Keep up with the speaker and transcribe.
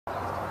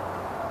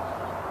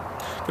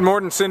Good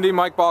morning, Cindy.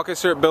 Mike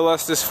Balkus here at Bill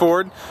Estes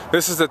Ford.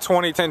 This is the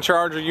 2010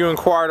 Charger you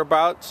inquired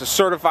about. It's a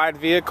certified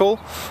vehicle.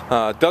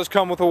 It does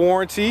come with a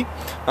warranty.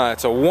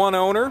 It's a one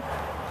owner.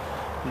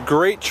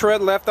 Great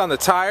tread left on the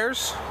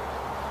tires.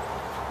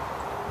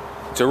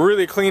 It's a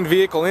really clean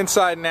vehicle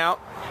inside and out.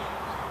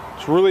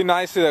 It's really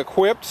nicely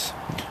equipped.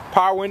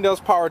 Power windows,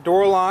 power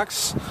door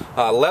locks,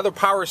 leather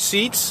power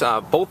seats.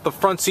 Both the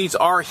front seats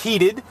are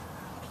heated.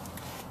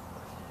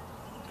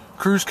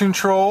 Cruise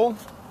control,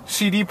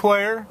 CD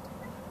player.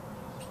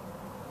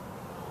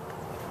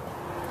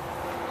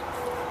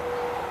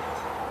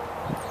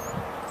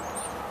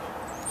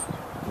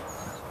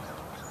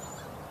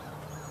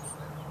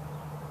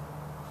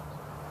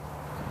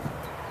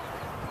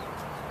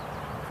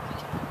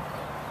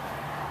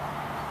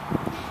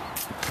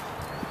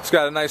 It's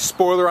got a nice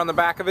spoiler on the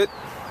back of it.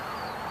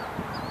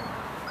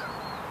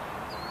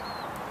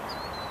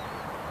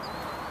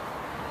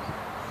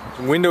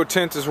 Some window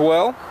tint as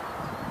well.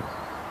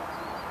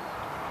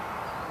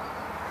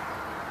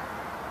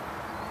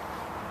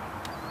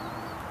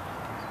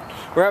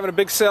 We're having a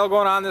big sale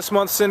going on this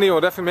month, Cindy.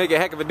 We'll definitely make a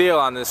heck of a deal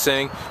on this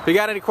thing. If you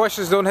got any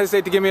questions, don't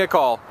hesitate to give me a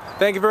call.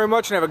 Thank you very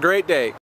much and have a great day.